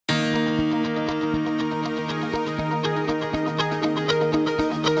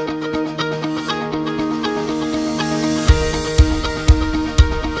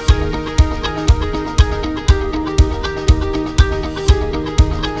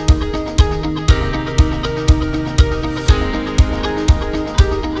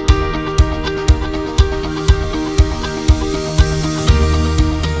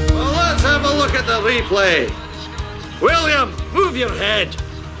play. William, move your head.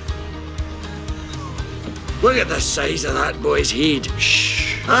 Look at the size of that boy's head.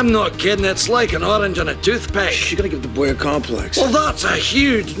 Shh. I'm not kidding, it's like an orange on a toothpick. Shh, you gotta give the boy a complex. Well, that's a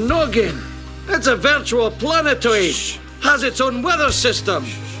huge noggin. It's a virtual planetoid. Shh. Has its own weather system.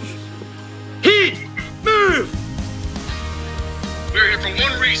 Heat, move! We're here for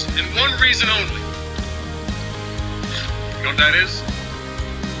one reason, and one reason only. You know what that is?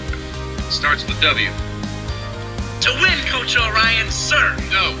 It starts with a W. To win, Coach Orion, sir!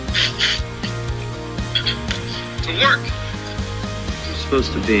 No. To work. It's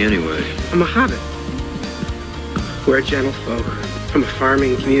supposed to be anyway. I'm a hobbit. We're a gentle folk from a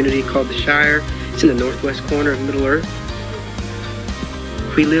farming community called the Shire. It's in the northwest corner of Middle-earth.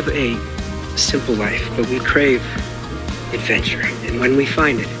 We live a simple life, but we crave adventure. And when we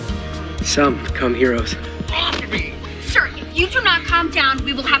find it, some become heroes. Off me! Sir, if you do not calm down,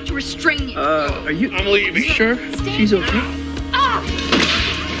 we will have to restrain you. Are you... I'm leaving. Sure? She's okay? Oh,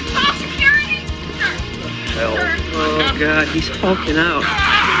 security! Sir! Hell. Sir. Oh, God, he's hulking out.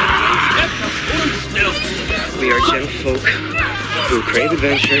 We are gentle folk who crave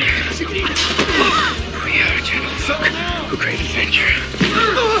adventure. We are gentle folk who crave adventure.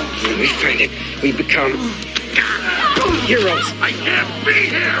 When we find it, we become heroes. I can't be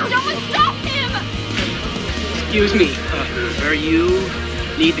here! Someone stop him! Excuse me, sir, you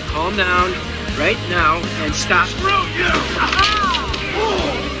need to calm down right now and stop.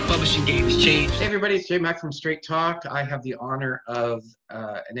 Publishing game has changed. Hey everybody, it's J Mac from Straight Talk. I have the honor of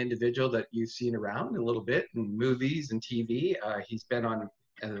an individual that you've seen around a little bit in movies and TV. He's been on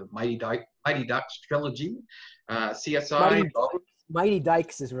Mighty Ducks trilogy, CSI. Mighty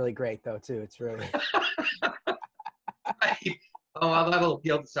Dykes is really great though too. It's really. Oh, well, that'll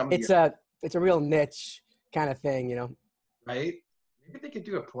appeal to some of It's a real niche kind of thing, you know. Right? Maybe they could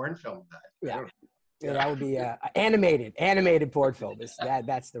do a porn film of that. Yeah, that would be animated porn film.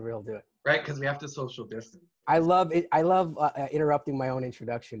 That's the real do it. Right, because we have to social distance. I love it. I love interrupting my own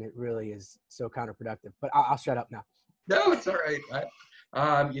introduction. It really is so counterproductive. But I'll shut up now. No, it's all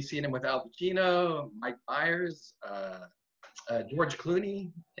right. You've seen him with Al Pacino, Mike Myers, George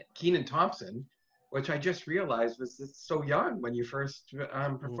Clooney, Kenan Thompson, which I just realized was so young when you first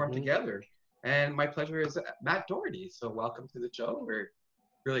performed together. And my pleasure is Matt Doherty. So welcome to the show. We're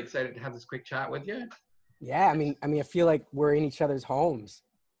really excited to have this quick chat with you. Yeah, I mean, I feel like we're in each other's homes.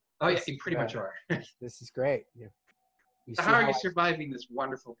 Oh yeah, you pretty much are. This is great. Yeah. So how are you surviving this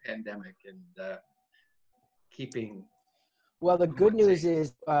wonderful pandemic and keeping? Well, the good news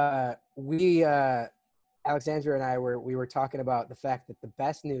is we, Alexandra and I were talking about the fact that the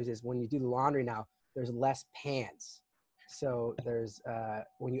best news is when you do the laundry now, there's less pants. So there's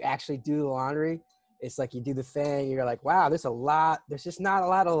when you actually do the laundry, it's like you do the thing, you're like, wow, there's just not a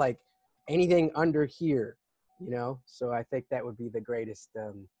lot of like anything under here, you know? So I think that would be the greatest.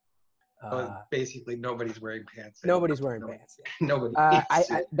 Basically nobody's wearing pants. Nobody's wearing pants. Yeah. Nobody.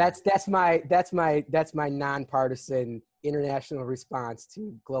 That's my nonpartisan international response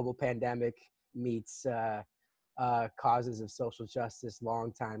to global pandemic meets causes of social justice,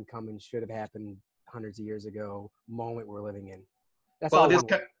 long time coming, should have happened hundreds of years ago, moment we're living in. That's well, all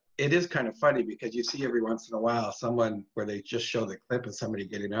it is kind of funny because you see every once in a while someone where they just show the clip of somebody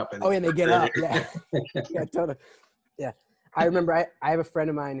getting up. And and they get up. Yeah. Yeah, totally. Yeah. I remember I have a friend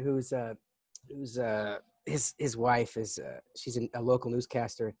of mine who's his wife is she's a local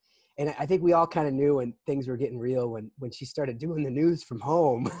newscaster, and I think we all kind of knew when things were getting real when she started doing the news from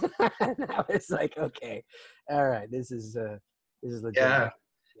home. And I was like, okay, all right, this is legit. Yeah.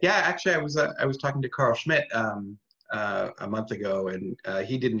 Actually, I was talking to Carl Schmidt a month ago, and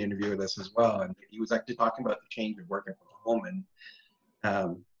he did an interview with us as well, and he was actually talking about the change of working from home,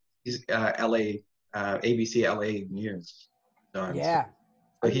 and he's ABC LA News. Yeah.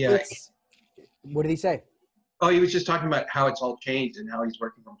 So what did he say? Oh, he was just talking about how it's all changed and how he's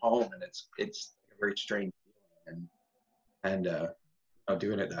working from home, and it's a very strange feeling, and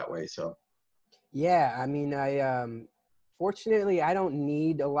doing it that way. So. Yeah, I mean, fortunately, I don't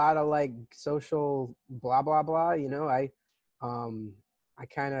need a lot of like social blah blah blah. You know, I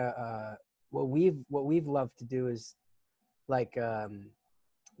kind of what we've loved to do is like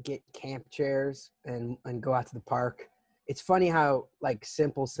get camp chairs and go out to the park. It's funny how like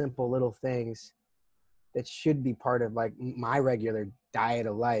simple little things that should be part of like my regular diet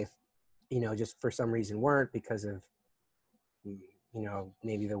of life, you know, just for some reason weren't because of, you know,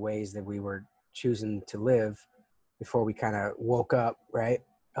 maybe the ways that we were choosing to live before we kind of woke up, right?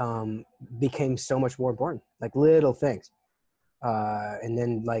 Became so much more important, like little things. And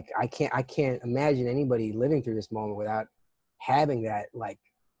then like, I can't imagine anybody living through this moment without having that, like,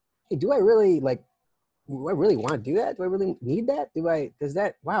 hey, do I really like do I really want to do that? Do I really need that?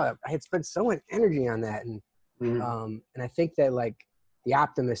 Wow, I had spent so much energy on that. And, and I think that like the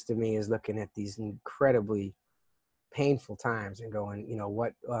optimist in me is looking at these incredibly painful times and going,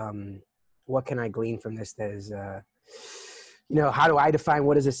 what can I glean from this that is, how do I define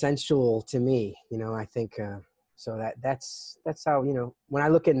what is essential to me? I think, so that's how, when I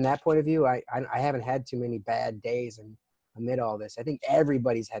look at it in that point of view, I haven't had too many bad days and amid all this. I think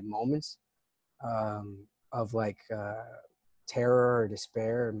everybody's had moments of like terror or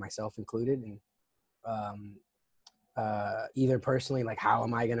despair, myself included. And either personally, like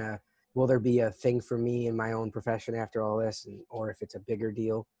will there be a thing for me in my own profession after all this? Or if it's a bigger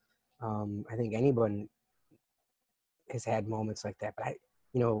deal. I think anyone has had moments like that, but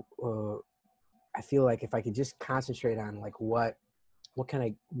I feel like if I could just concentrate on like what can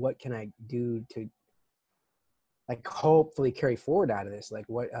I do to like hopefully carry forward out of this, like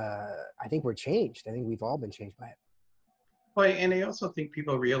I think we're changed. I think we've all been changed by it. Well, and I also think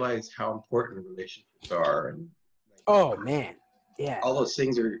people realize how important relationships are, and oh man, yeah, all those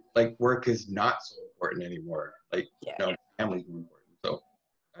things are like work is not so important anymore. Like family's more important. So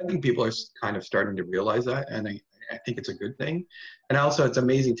I think people are kind of starting to realize that, and I think it's a good thing. And also, it's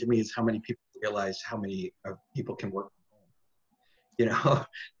amazing to me is how many people realize how many people can work from home.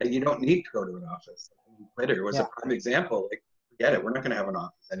 That you don't need to go to an office. Twitter was a prime example. Like, forget it, we're not going to have an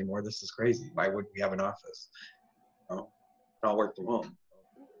office anymore. This is crazy. Why would we have an office? I'll work from home.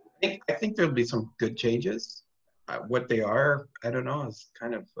 I think there'll be some good changes. What they are, I don't know. It's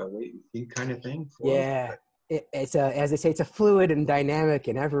kind of a wait and see kind of thing. It's as they say, it's a fluid and dynamic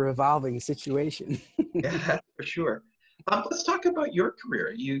and ever evolving situation. Yeah, for sure. Let's talk about your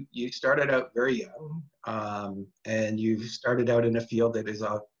career. You started out very young, and you started out in a field that is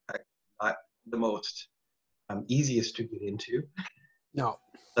not the most easiest to get into. No.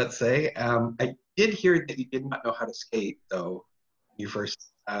 Let's say. I did hear that you did not know how to skate, though. You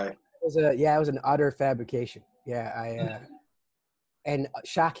first. It was an utter fabrication. Yeah, and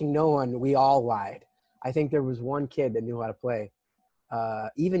shocking no one, we all lied. I think there was one kid that knew how to play.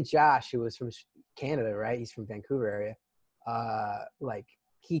 Even Josh, who was from Canada, right? He's from Vancouver area. Like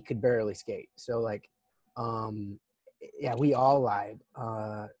he could barely skate. So like, we all lied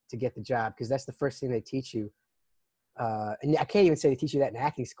to get the job because that's the first thing they teach you. And I can't even say they teach you that in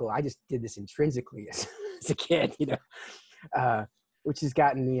acting school. I just did this intrinsically as a kid, which has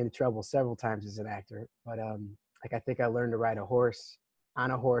gotten me into trouble several times as an actor. But like I think I learned to ride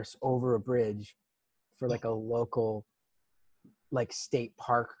on a horse over a bridge for like a local like state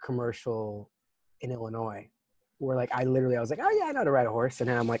park commercial in Illinois, where like I was like, oh yeah, I know how to ride a horse, and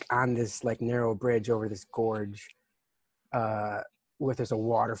then I'm like on this like narrow bridge over this gorge, where there's a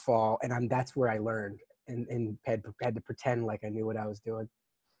waterfall, and that's where I learned and had to pretend like I knew what I was doing.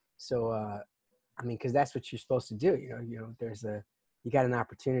 So I mean, because that's what you're supposed to do, you got an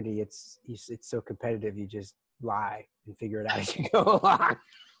opportunity. It's so competitive, you just lie and figure it out as you go along.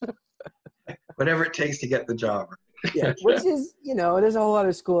 Whatever it takes to get the job. Yeah, which is, there's a whole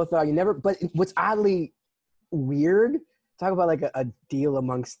other school of thought. But what's oddly weird, talk about like a deal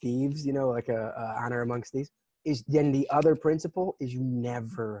amongst thieves, like a honor amongst thieves, is then the other principle is you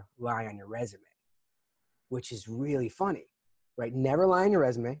never lie on your resume, which is really funny, right? Never lie on your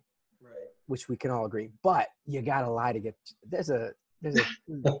resume, right? Which we can all agree, but you gotta lie to get, there's a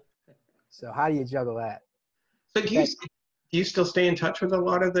so how do you juggle that? So do you still stay in touch with a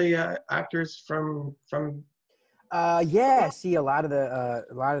lot of the actors from? Yeah, I see a lot of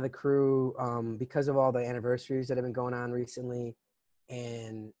the crew because of all the anniversaries that have been going on recently,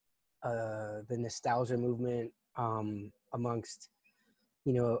 and the nostalgia movement amongst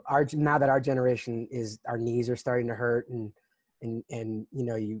now that our generation our knees are starting to hurt and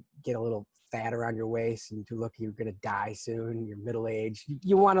you get a little fat around your waist and you're gonna die soon. You're middle aged.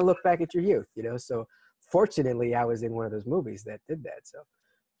 You want to look back at your youth, So fortunately, I was in one of those movies that did that. So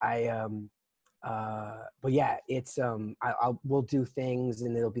but yeah, it's we'll do things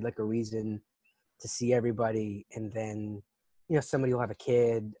and there'll be like a reason to see everybody, and then somebody will have a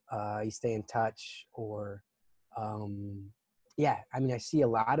kid, you stay in touch, or I mean I see a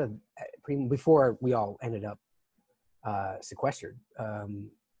lot of before we all ended up sequestered.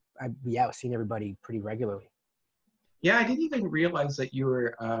 I was seeing everybody pretty regularly. Yeah, I didn't even realize that you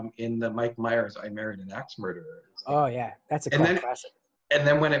were in the Mike Myers I Married an Axe Murderer. Oh yeah, that's a cult classic. And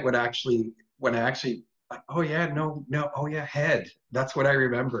then when I actually, like, oh yeah, no, oh yeah, Head. That's what I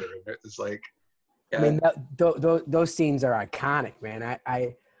remember. It's like, yeah. I mean, those scenes are iconic, man.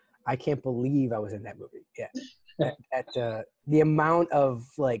 I can't believe I was in that movie. Yeah, the amount of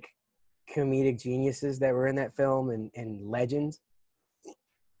like comedic geniuses that were in that film and legends.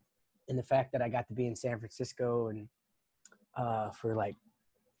 and the fact that I got to be in San Francisco and for like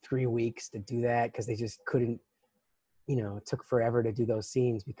 3 weeks to do that, because they just couldn't, it took forever to do those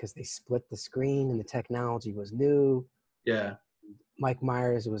scenes because they split the screen and the technology was new. Yeah. Mike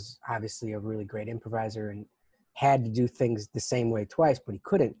Myers was obviously a really great improviser and had to do things the same way twice, but he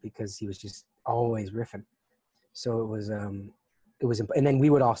couldn't because he was just always riffing. So it was, and then we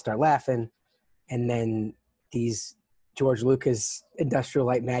would all start laughing, and then these George Lucas Industrial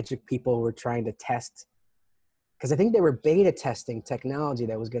Light Magic people were trying to test, because I think they were beta testing technology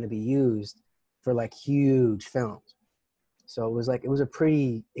that was going to be used for like huge films. So it was a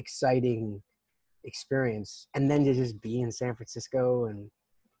pretty exciting experience. And then to just be in San Francisco, and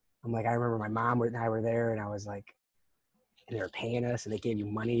I'm like, I remember my mom and I were there, and I was like, and they were paying us, and they gave you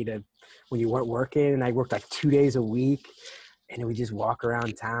money when you weren't working. And I worked like 2 days a week, and we just walk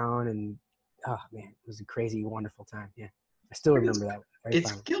around town, and oh man, it was a crazy, wonderful time. Yeah. I still remember that.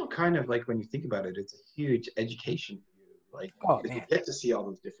 It's still kind of like, when you think about it, it's a huge education for you. Like, you get to see all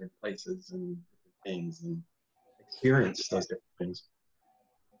those different places and different things and experience those different things.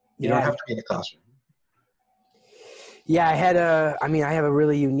 You don't have to be in the classroom. Yeah, I have a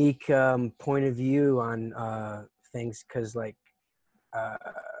really unique point of view on things, because like at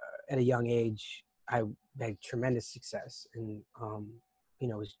a young age, I had tremendous success, and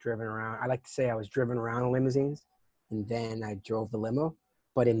was driven around. I like to say I was driven around in limousines, and then I drove the limo,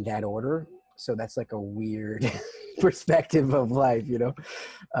 but in that order. So that's like a weird perspective of life,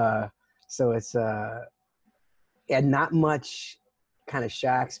 So it's and not much kind of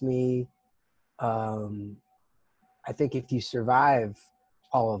shocks me. I think if you survive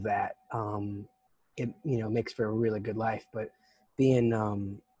all of that, it makes for a really good life. But being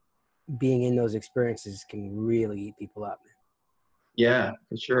in those experiences can really eat people up. Yeah,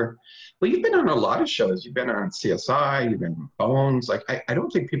 for sure. Well, you've been on a lot of shows. You've been on CSI, you've been on Bones. Like, I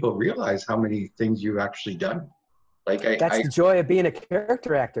don't think people realize how many things you've actually done. Like, that's the joy of being a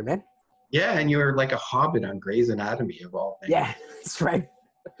character actor, man. Yeah, and you're like a hobbit on Grey's Anatomy of all things. Yeah, that's right.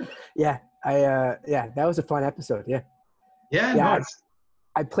 Yeah, that was a fun episode. Yeah. Yeah, yeah. No,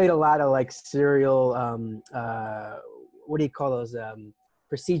 I played a lot of like serial, what do you call those,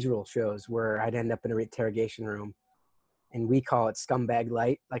 procedural shows where I'd end up in an interrogation room, and we call it Scumbag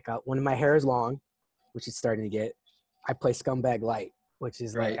Light. Like one of my hair is long, which is starting to get. I play Scumbag Light, which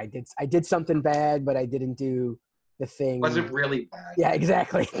is like I did something bad, but I didn't do the thing. Wasn't really bad. Yeah,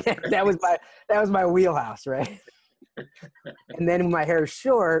 exactly. that was my wheelhouse, right? And then when my hair is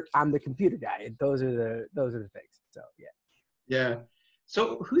short, I'm the computer guy. And those are the things. So yeah. Yeah.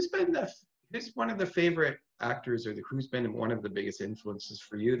 So who's one of the favorite actors, or who's been one of the biggest influences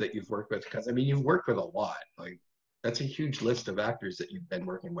for you that you've worked with? Because I mean, you've worked with a lot. Like, that's a huge list of actors that you've been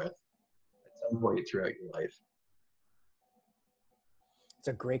working with at some point throughout your life. It's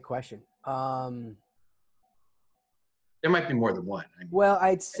a great question. There might be more than one. Well,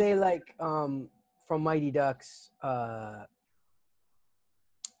 I'd say like from Mighty Ducks,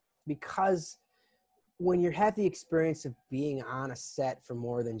 because when you have the experience of being on a set for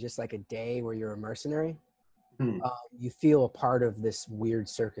more than just like a day where you're a mercenary, you feel a part of this weird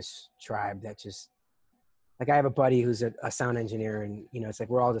circus tribe that just, like, I have a buddy who's a sound engineer, and, it's like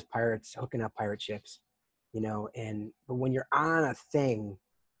we're all just pirates hooking up pirate ships, but when you're on a thing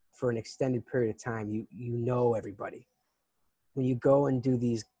for an extended period of time, you know everybody. When you go and do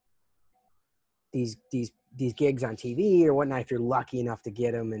these gigs on TV or whatnot, if you're lucky enough to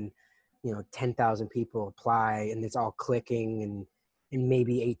get them, and 10,000 people apply, and it's all clicking, and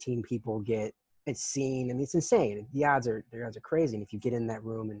maybe 18 people get seen. I mean, it's insane. The odds are crazy. And if you get in that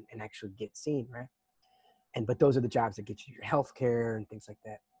room and actually get seen, right? But those are the jobs that get you your health care and things like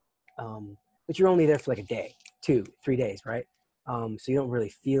that. But you're only there for like a day, 2, 3 days, right? So you don't really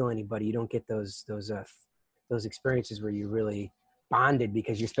feel anybody. You don't get those experiences where you're really bonded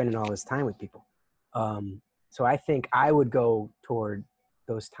because you're spending all this time with people. So I think I would go toward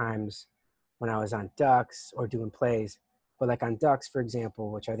those times when I was on Ducks or doing plays. But like on Ducks, for example,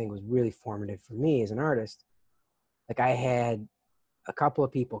 which I think was really formative for me as an artist, like I had a couple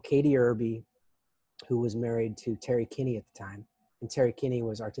of people, Katie Irby, who was married to Terry Kinney at the time. And Terry Kinney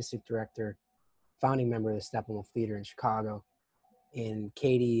was artistic director, founding member of the Steppenwolf Theater in Chicago. And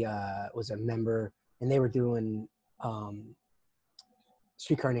Katie was a member, and they were doing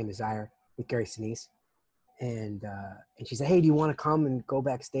Streetcar Named Desire with Gary Sinise. And she said, hey, do you want to come and go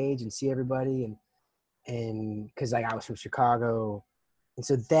backstage and see everybody? And because like I was from Chicago. And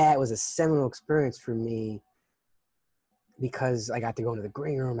so that was a seminal experience for me, because I got to go into the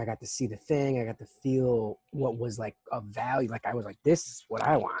green room. I got to see the thing. I got to feel what was like of value. Like I was like, this is what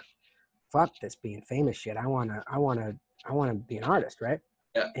I want. Fuck this being famous shit. I want to be an artist, right?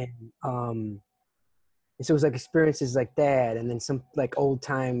 Yeah. And so it was like experiences like that, and then some like old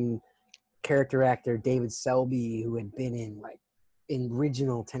time character actor David Selby, who had been in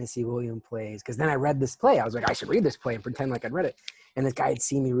original Tennessee Williams plays. Because then I read this play, I was like, I should read this play and pretend like I'd read it. And this guy had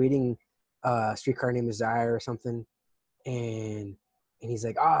seen me reading Streetcar Named Desire or something, and he's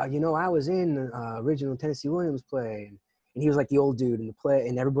like, I was in original Tennessee Williams play, and he was like the old dude in the play,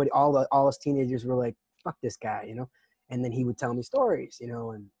 and everybody, all us teenagers were like, fuck this guy, And then he would tell me stories,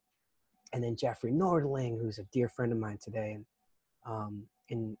 and then Jeffrey Nordling, who's a dear friend of mine today,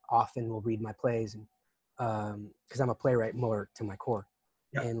 and often will read my plays, and because I'm a playwright more to my core.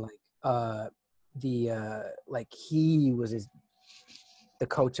 Yeah. And he was the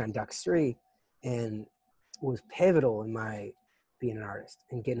coach on Ducks 3, and was pivotal in my being an artist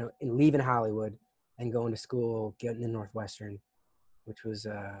and leaving Hollywood and going to school, getting in Northwestern, which was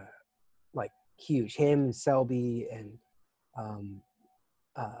like huge. Him and Selby and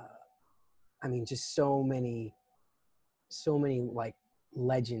just so many like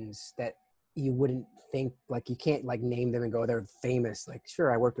legends that you wouldn't think, like, you can't like name them and go, they're famous. Like,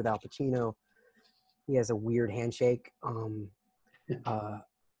 sure, I worked with Al Pacino. He has a weird handshake.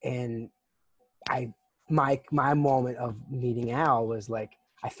 And my moment of meeting Al was like,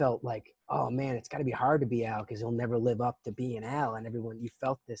 I felt like, oh man, it's got to be hard to be Al because he'll never live up to being Al. And you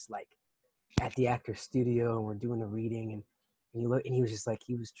felt this like at the Actors Studio, and we're doing the reading, and you look, and he was just like,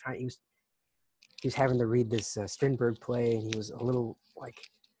 he was having to read this Strindberg play, and he was a little like,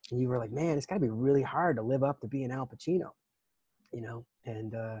 and you were like, man, it's got to be really hard to live up to being Al Pacino,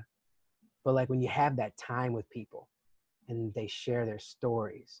 and but like when you have that time with people and they share their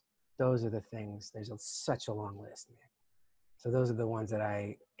stories, those are the things. There's such a long list, man. So those are the ones that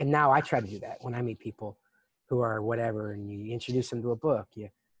and now I try to do that when I meet people who are whatever, and you introduce them to a book.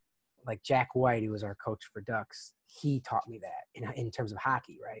 Like Jack White, who was our coach for Ducks, he taught me that in terms of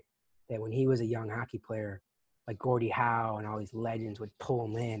hockey, right? That when he was a young hockey player, like Gordie Howe and all these legends would pull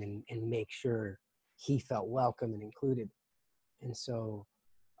him in and make sure he felt welcome and included. And so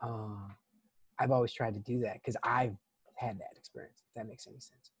I've always tried to do that because I've had that experience, if that makes any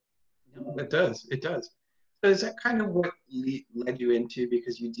sense. No, it does. It does. So is that kind of what led you into,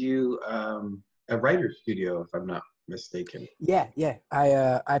 because you do a writer's studio, if I'm not mistaken? Yeah.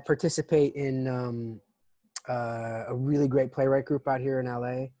 I participate in a really great playwright group out here in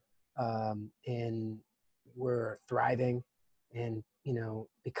LA, and we're thriving. And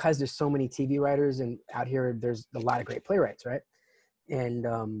because there's so many TV writers, and out here there's a lot of great playwrights, right? And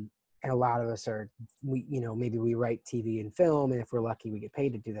a lot of us maybe we write TV and film, and if we're lucky, we get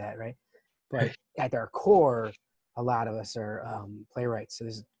paid to do that, right? But at our core, a lot of us are playwrights. So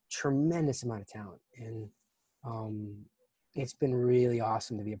there's a tremendous amount of talent, and it's been really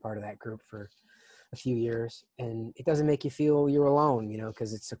awesome to be a part of that group for a few years. And it doesn't make you feel you're alone,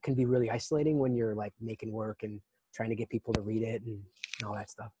 because it can be really isolating when you're like making work and trying to get people to read it and all that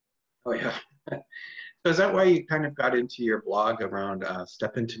stuff. Oh yeah. So is that why you kind of got into your blog around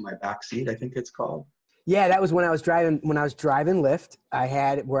Step Into My Backseat, I think it's called? Yeah, that was when I was driving Lyft. I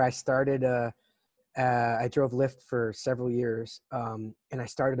had where I started. I drove Lyft for several years, and I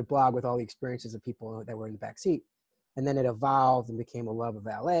started a blog with all the experiences of people that were in the back seat, and then it evolved and became a love of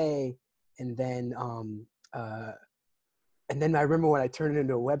LA. And then I remember when I turned it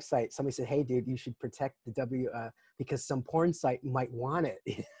into a website, somebody said, "Hey, dude, you should protect the because some porn site might want it."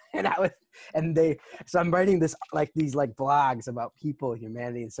 So I'm writing these blogs about people,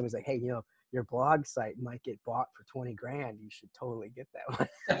 humanity, and somebody's like, "Hey, your blog site might get bought for $20,000. You should totally get that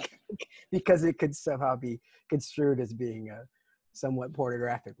one," because it could somehow be construed as being somewhat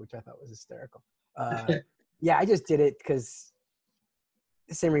pornographic, which I thought was hysterical. Yeah, I just did it because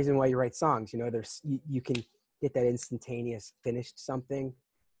the same reason why you write songs. You can get that instantaneous finished something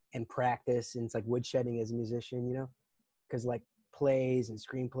and practice, and it's like woodshedding as a musician, because like plays and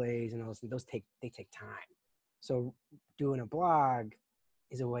screenplays and those take time. So doing a blog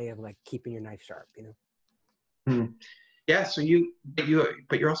is a way of like keeping your knife sharp, Yeah. So but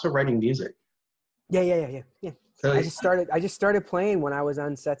you're also writing music. Yeah. So I just started playing when I was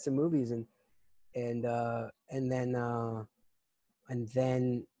on sets of movies, and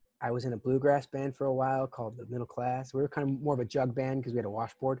then I was in a bluegrass band for a while called the Middle Class. We were kind of more of a jug band because we had a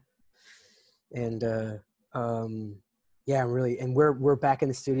washboard. And we're back in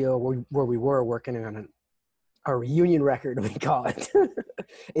the studio where we were working on a reunion record, we call it.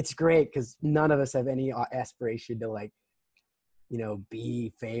 It's great because none of us have any aspiration to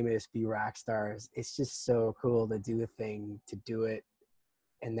be famous, be rock stars. It's just so cool to do a thing, to do it.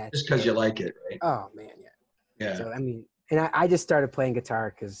 And that's just because you like it, right? Oh man, yeah. Yeah. So and I just started playing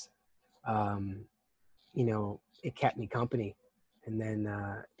guitar because it kept me company. and then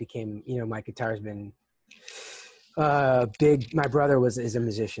became, you know, my guitar's been big. My brother is a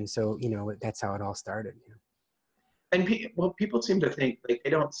musician, so, you know, that's how it all started. You know? And people seem to think like they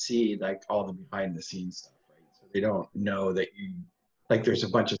don't see like all the behind the scenes stuff, right? So they don't know that like there's a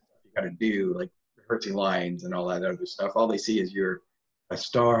bunch of stuff you got to do, like rehearsing lines and all that other stuff. All they see is you're a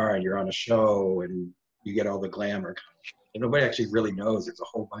star and you're on a show and you get all the glamour. And nobody actually really knows there's a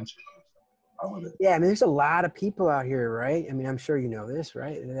whole bunch of stuff wrong with it. Yeah, I mean, there's a lot of people out here, right? I mean, I'm sure you know this,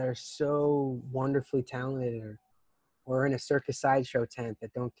 right? That are so wonderfully talented, or in a circus sideshow tent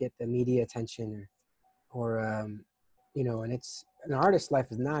that don't get the media attention, or you know, and it's an artist's life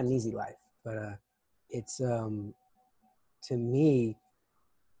is not an easy life, but it's to me,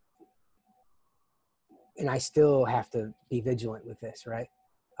 and I still have to be vigilant with this, right?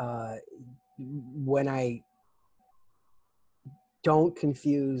 When I don't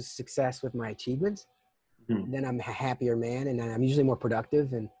confuse success with my achievements, then I'm a happier man, and I'm usually more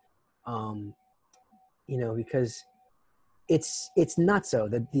productive, and you know, because it's nutso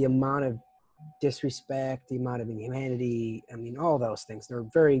that the amount of disrespect, the amount of inhumanity, I mean, all those things, they're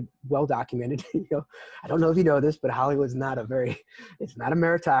very well documented. You know, I don't know if you know this, but Hollywood's not it's not a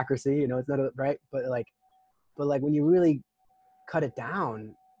meritocracy, you know, it's not right. But like when you really cut it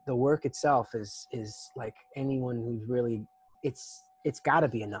down, the work itself is like anyone who's really, it's gotta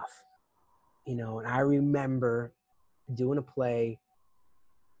be enough, you know. And I remember doing a play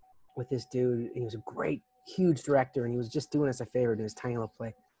with this dude. He was a great, huge director, and he was just doing us a favor in his tiny little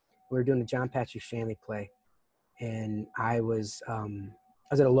play. We were doing a John Patrick Shanley play, and I was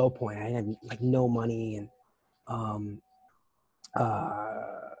at a low point. I had like no money, and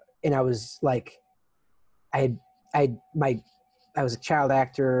I was like, I was a child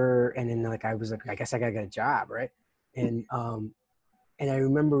actor, and then like I was like, I guess I gotta get a job, right? And I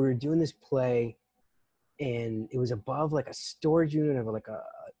remember we were doing this play, and it was above like a storage unit of like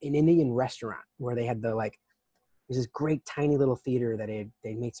an Indian restaurant where they had there's this great tiny little theater that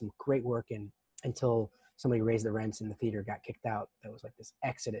they made some great work in until somebody raised the rents and the theater got kicked out. That was like this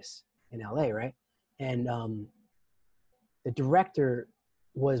exodus in LA, right? And the director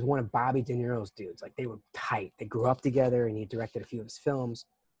was one of Bobby De Niro's dudes. Like they were tight. They grew up together, and he directed a few of his films.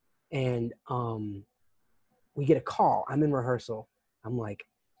 And we get a call. I'm in rehearsal. I'm like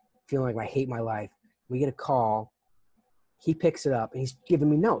feeling like I hate my life. We get a call. He picks it up and he's giving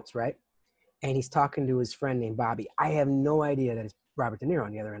me notes, right? And he's talking to his friend named Bobby. I have no idea that it's Robert De Niro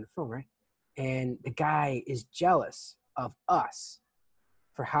on the other end of the phone, right? And the guy is jealous of us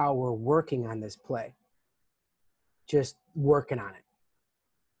for how we're working on this play. Just working on it.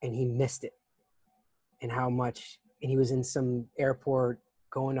 And he missed it. And how much, and he was in some airport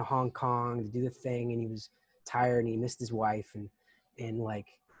going to Hong Kong to do the thing, and he was tired, and he missed his wife, and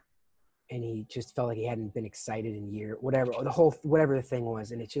he just felt like he hadn't been excited in years, whatever the thing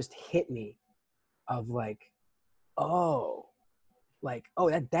was. And it just hit me of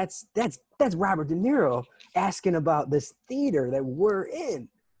that's Robert De Niro asking about this theater that we're in,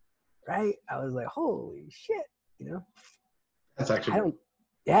 right? I was like, holy shit, you know? That's actually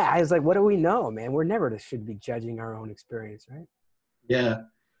I was like, what do we know, man? We're never should be judging our own experience, right? Yeah.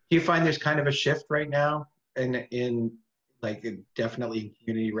 Do you find there's kind of a shift right now in like definitely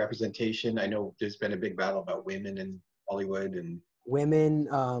community representation? I know there's been a big battle about women in Hollywood and women,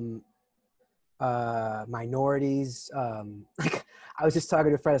 minorities. Like I was just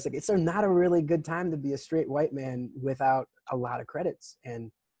talking to a friend. It's like, it's not a really good time to be a straight white man without a lot of credits.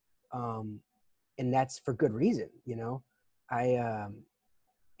 And that's for good reason, you know.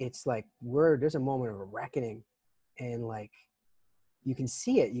 It's like there's a moment of a reckoning, and like you can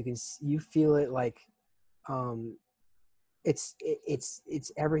see it, you feel it, like it's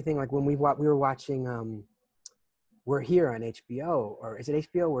everything. Like when we were watching We're Here on HBO, or is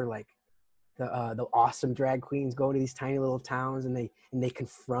it HBO, where like the awesome drag queens go to these tiny little towns and they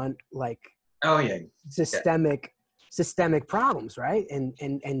confront like systemic problems, right?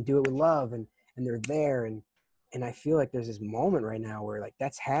 And do it with love, and they're there, and I feel like there's this moment right now where like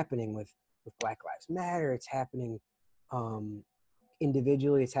that's happening with Black Lives Matter. It's happening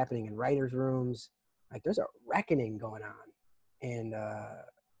individually. It's happening in writers' rooms. Like there's a reckoning going on, and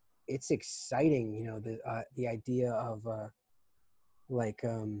it's exciting. You know, the idea of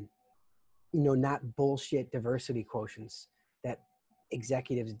not bullshit diversity quotients that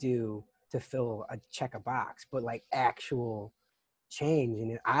executives do to check a box, but like actual change.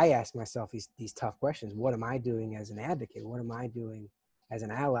 And I ask myself these tough questions. What am I doing as an advocate? What am I doing as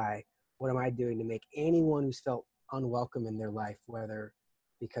an ally? What am I doing to make anyone who's felt unwelcome in their life, whether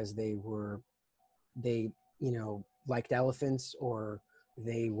because they liked elephants or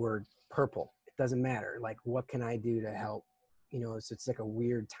they were purple, it doesn't matter. Like, what can I do to help you know, so it's like a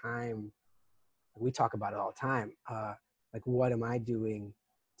weird time. We talk about it all the time. Like, what am I doing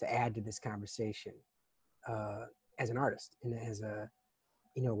to add to this conversation as an artist, and as a,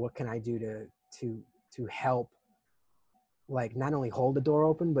 you know, what can I do to help, like, not only hold the door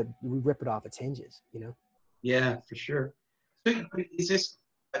open, but we rip it off its hinges, you know? Yeah, for sure. So is this,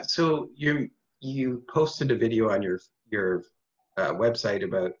 so you posted a video on your website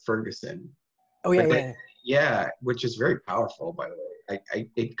about Ferguson. Oh yeah, But yeah. yeah, which is very powerful, by the way.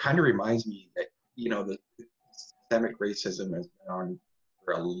 It kind of reminds me that, you know, the systemic racism has been on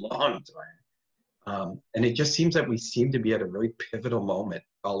for a long time. And it just seems that we seem to be at a very pivotal moment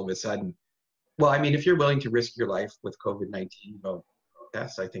all of a sudden. Well, I mean, if you're willing to risk your life with COVID-19, go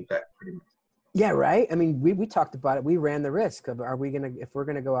protest, I think that pretty much. Yeah, right. I mean, we talked about it. We ran the risk of, are we gonna, if we're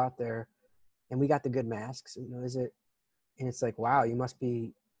gonna go out there, and we got the good masks, you know, is it? And it's like, wow, you must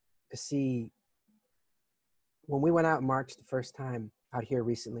be to see. When we went out in March the first time out here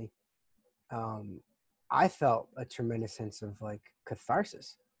recently, I felt a tremendous sense of like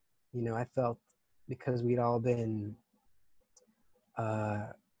catharsis. You know, I felt, because we'd all been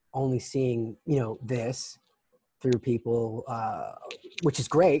only seeing, you know, this through people, which is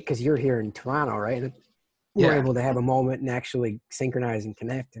great because you're here in Toronto, right? And we're able to have a moment and actually synchronize and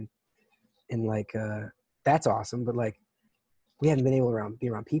connect, and like that's awesome. But like, we haven't been able to be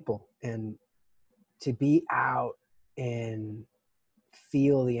around people, and to be out and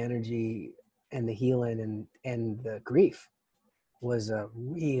feel the energy and the healing and the grief was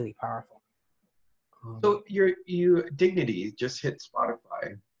really powerful. So your Dignity just hit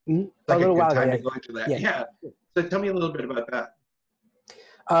Spotify. Mm-hmm. Like a little while time ago, to go into that. Yeah. Yeah. So tell me a little bit about that.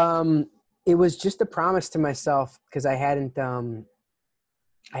 It was just a promise to myself, because I hadn't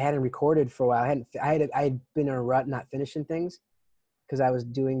recorded for a while. I had been in a rut not finishing things, because I was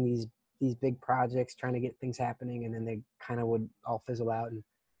doing these big projects, trying to get things happening, and then they kind of would all fizzle out. And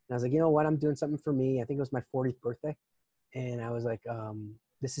I was like, you know what? I'm doing something for me. I think it was my 40th birthday. And I was like,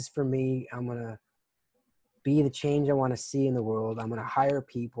 this is for me. I'm going to be the change I want to see in the world. I'm going to hire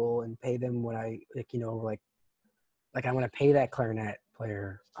people and pay them what I, like, you know, like I want to pay that clarinet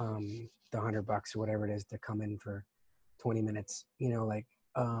player the $100 or whatever it is to come in for 20 minutes. You know, like,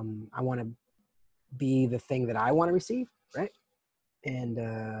 I want to be the thing that I want to receive, right? And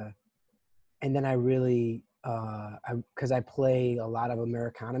then I really, because I play a lot of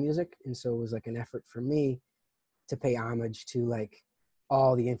Americana music, and so it was like an effort for me to pay homage to like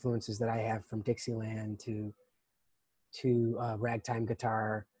all the influences that I have, from Dixieland to ragtime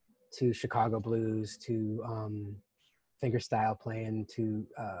guitar, to Chicago blues, to fingerstyle playing, to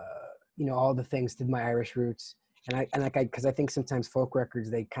you know, all the things, to my Irish roots. And because I think sometimes folk records,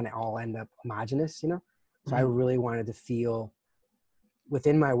 they kind of all end up homogenous, you know. So I really wanted to feel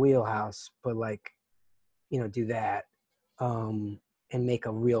within my wheelhouse, but like, you know, do that and make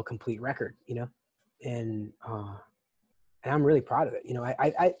a real complete record, you know. And I'm really proud of it. You know,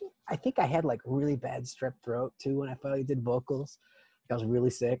 I think I had like really bad strep throat too when I finally did vocals. I was really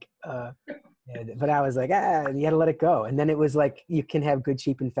sick. But I was like, you got to let it go. And then it was like, you can have good,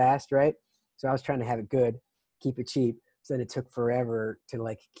 cheap, and fast, right? So I was trying to have it good, keep it cheap. So then it took forever to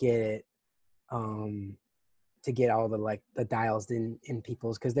like get it, to get all the like the dials in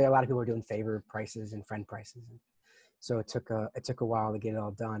people's, because there are a lot of people who are doing favor prices and friend prices. So it took a while to get it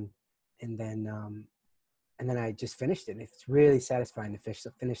all done. And then I just finished it. And it's really satisfying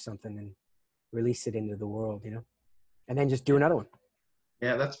to finish something and release it into the world, you know, and then just do another one.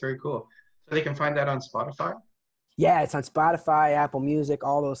 Yeah, that's very cool. So they can find that on Spotify? Yeah, it's on Spotify, Apple Music,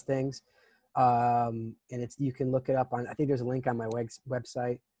 all those things. And you can look it up on, I think there's a link on my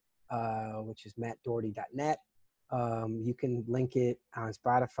website, which is mattdoherty.net. You can link it on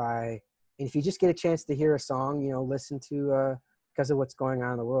Spotify. And if you just get a chance to hear a song, you know, listen to, because of what's going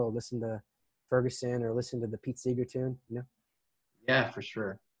on in the world, listen to Ferguson or listen to the Pete Seeger tune, you know? Yeah, for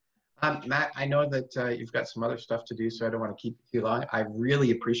sure. Matt, I know that you've got some other stuff to do, so I don't want to keep you too long. I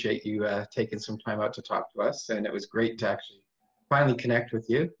really appreciate you taking some time out to talk to us, and it was great to actually finally connect with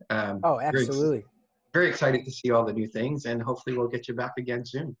you. Oh, absolutely. Very excited to see all the new things, and hopefully we'll get you back again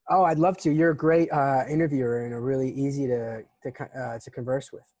soon. Oh, I'd love to. You're a great interviewer and a really easy to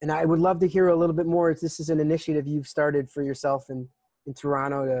converse with. And I would love to hear a little bit more. This is an initiative you've started for yourself in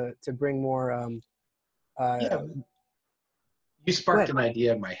Toronto to bring more. Yeah. You sparked an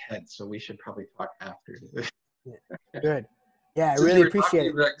idea in my head, so we should probably talk after. Yeah. Good. Yeah, I really appreciate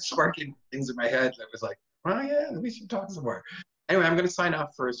it. Like sparking things in my head. I was like, oh yeah, we should talk some more. Anyway, I'm going to sign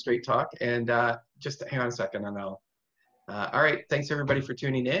off for a straight talk, and just hang on a second, and I'll. All right, thanks everybody for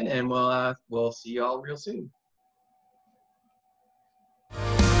tuning in, and we'll see you all real soon.